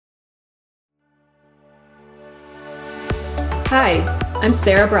Hi, I'm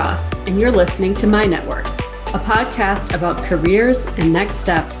Sarah Bross, and you're listening to My Network, a podcast about careers and next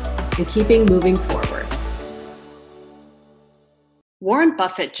steps and keeping moving forward. Warren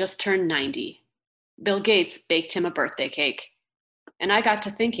Buffett just turned 90. Bill Gates baked him a birthday cake. And I got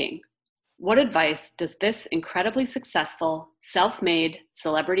to thinking, what advice does this incredibly successful, self-made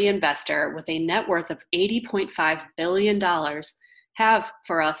celebrity investor with a net worth of $80.5 billion have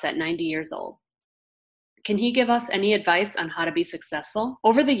for us at 90 years old? Can he give us any advice on how to be successful?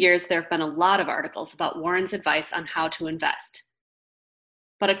 Over the years, there have been a lot of articles about Warren's advice on how to invest.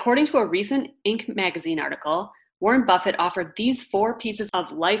 But according to a recent Inc. magazine article, Warren Buffett offered these 4 pieces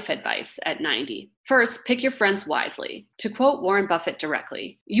of life advice at 90. First, pick your friends wisely. To quote Warren Buffett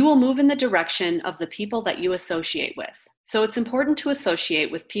directly, "You will move in the direction of the people that you associate with. So it's important to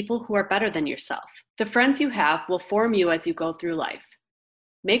associate with people who are better than yourself. The friends you have will form you as you go through life.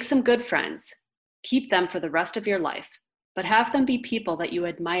 Make some good friends. Keep them for the rest of your life, but have them be people that you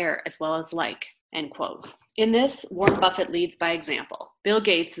admire as well as like." End quote. In this, Warren Buffett leads by example. Bill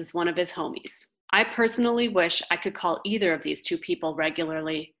Gates is one of his homies. I personally wish I could call either of these 2 people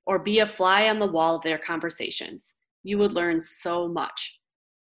regularly or be a fly on the wall of their conversations. You would learn so much.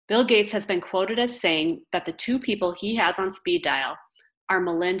 Bill Gates has been quoted as saying that the 2 people he has on speed dial are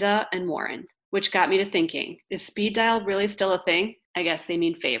Melinda and Warren, which got me to thinking, is speed dial really still a thing? I guess they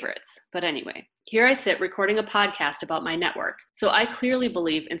mean favorites. But anyway, here I sit recording a podcast about my network, so I clearly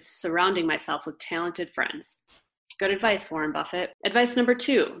believe in surrounding myself with talented friends. Good advice, Warren Buffett. Advice number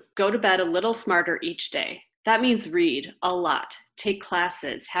 2, go to bed a little smarter each day. That means read a lot, take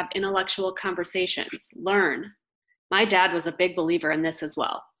classes, have intellectual conversations, learn. My dad was a big believer in this as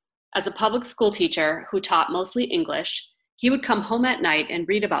well. As a public school teacher who taught mostly English, he would come home at night and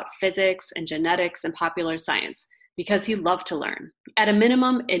read about physics and genetics and popular science because he loved to learn. At a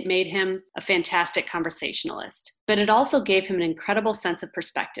minimum, it made him a fantastic conversationalist, but it also gave him an incredible sense of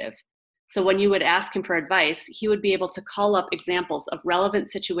perspective. So when you would ask him for advice, he would be able to call up examples of relevant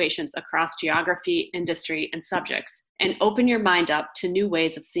situations across geography, industry, and subjects, and open your mind up to new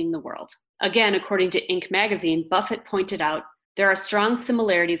ways of seeing the world. Again, according to Inc. magazine, Buffett pointed out, there are strong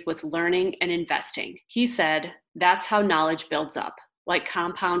similarities with learning and investing. He said, that's how knowledge builds up, like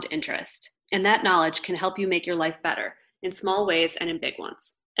compound interest. And that knowledge can help you make your life better, in small ways and in big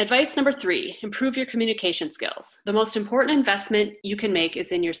ones. Advice number 3, improve your communication skills. The most important investment you can make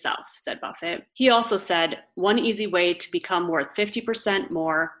is in yourself, said Buffett. He also said, one easy way to become worth 50%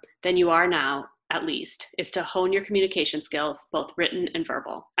 more than you are now, at least, is to hone your communication skills, both written and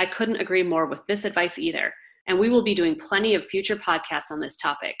verbal. I couldn't agree more with this advice either, and we will be doing plenty of future podcasts on this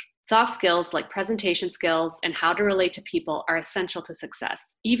topic. Soft skills like presentation skills and how to relate to people are essential to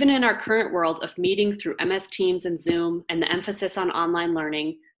success. Even in our current world of meeting through MS Teams and Zoom and the emphasis on online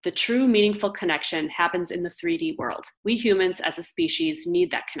learning, the true meaningful connection happens in the 3D world. We humans as a species need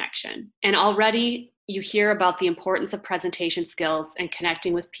that connection. And already you hear about the importance of presentation skills and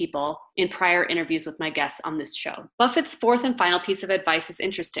connecting with people in prior interviews with my guests on this show. Buffett's 4th and final piece of advice is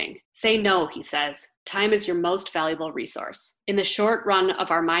interesting. Say no, he says. Time is your most valuable resource. In the short run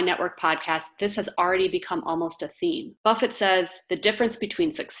of our My Network podcast, this has already become almost a theme. Buffett says the difference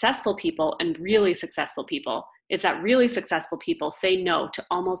between successful people and really successful people is that really successful people say no to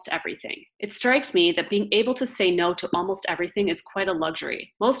almost everything. It strikes me that being able to say no to almost everything is quite a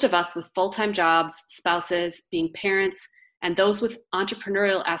luxury. Most of us with full-time jobs, spouses, being parents, and those with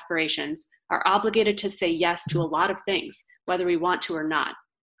entrepreneurial aspirations are obligated to say yes to a lot of things, whether we want to or not,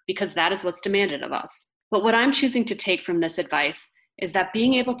 because that is what's demanded of us. But what I'm choosing to take from this advice is that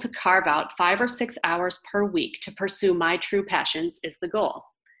being able to carve out 5 or 6 hours per week to pursue my true passions is the goal.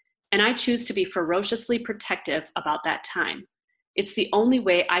 And I choose to be ferociously protective about that time. It's the only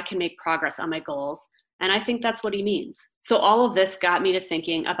way I can make progress on my goals, and I think that's what he means. So all of this got me to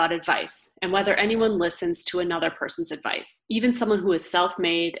thinking about advice and whether anyone listens to another person's advice, even someone who is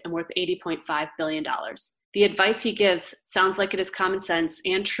self-made and worth $80.5 billion. The advice he gives sounds like it is common sense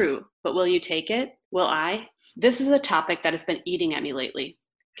and true, but will you take it? Will I? This is a topic that has been eating at me lately.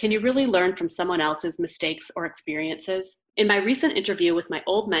 Can you really learn from someone else's mistakes or experiences? In my recent interview with my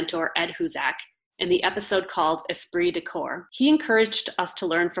old mentor, Ed Huzak, in the episode called Esprit de Corps, he encouraged us to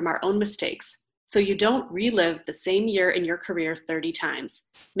learn from our own mistakes so you don't relive the same year in your career 30 times,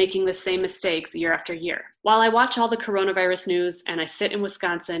 making the same mistakes year after year. While I watch all the coronavirus news and I sit in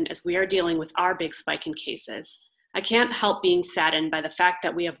Wisconsin as we are dealing with our big spike in cases, I can't help being saddened by the fact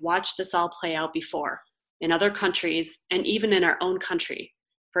that we have watched this all play out before, in other countries and even in our own country.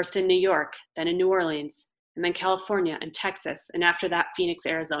 First in New York, then in New Orleans, and then California and Texas, and after that, Phoenix,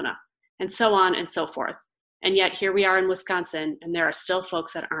 Arizona, and so on and so forth. And yet here we are in Wisconsin, and there are still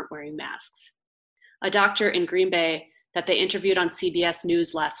folks that aren't wearing masks. A doctor in Green Bay that they interviewed on CBS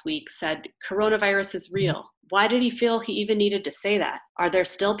News last week said coronavirus is real. Why did he feel he even needed to say that? Are there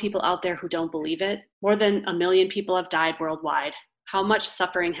still people out there who don't believe it? More than 1 million people have died worldwide. How much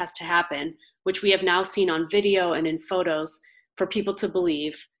suffering has to happen, which we have now seen on video and in photos, for people to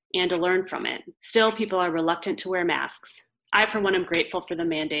believe and to learn from it? Still, people are reluctant to wear masks. I, for one, am grateful for the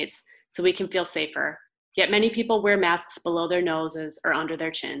mandates so we can feel safer. Yet many people wear masks below their noses or under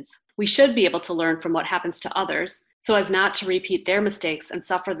their chins. We should be able to learn from what happens to others so as not to repeat their mistakes and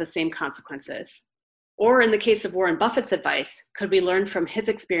suffer the same consequences. Or in the case of Warren Buffett's advice, could we learn from his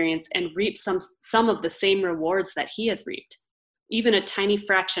experience and reap some of the same rewards that he has reaped? Even a tiny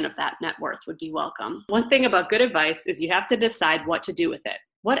fraction of that net worth would be welcome. One thing about good advice is you have to decide what to do with it.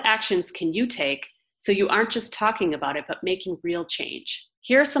 What actions can you take so you aren't just talking about it, but making real change?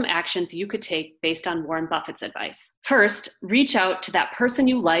 Here are some actions you could take based on Warren Buffett's advice. First, reach out to that person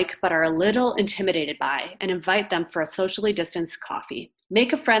you like but are a little intimidated by and invite them for a socially distanced coffee.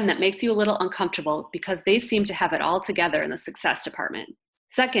 Make a friend that makes you a little uncomfortable because they seem to have it all together in the success department.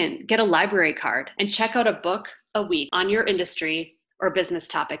 Second, get a library card and check out a book a week on your industry or business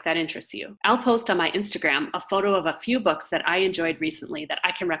topic that interests you. I'll post on my Instagram a photo of a few books that I enjoyed recently that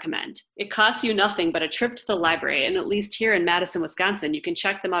I can recommend. It costs you nothing but a trip to the library, and at least here in Madison, Wisconsin, you can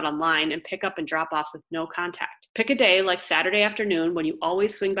check them out online and pick up and drop off with no contact. Pick a day like Saturday afternoon when you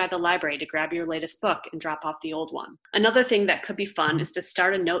always swing by the library to grab your latest book and drop off the old one. Another thing that could be fun is to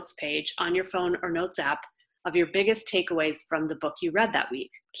start a notes page on your phone or notes app of your biggest takeaways from the book you read that week.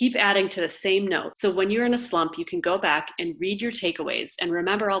 Keep adding to the same note, so when you're in a slump, you can go back and read your takeaways and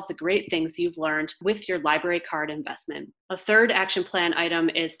remember all the great things you've learned with your library card investment. A third action plan item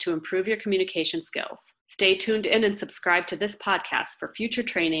is to improve your communication skills. Stay tuned in and subscribe to this podcast for future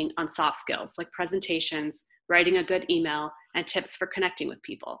training on soft skills like presentations, writing a good email, and tips for connecting with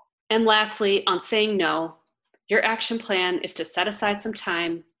people. And lastly, on saying no, your action plan is to set aside some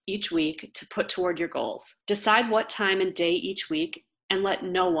time each week to put toward your goals. Decide what time and day each week and let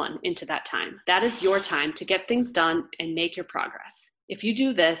no one into that time. That is your time to get things done and make your progress. If you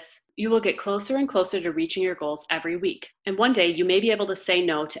do this, you will get closer and closer to reaching your goals every week. And one day you may be able to say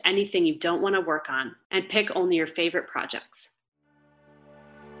no to anything you don't want to work on and pick only your favorite projects.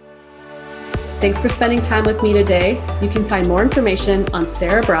 Thanks for spending time with me today. You can find more information on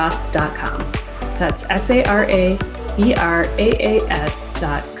sarahbraas.com. That's SARABRAAS.com.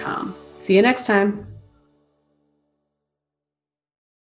 See you next time.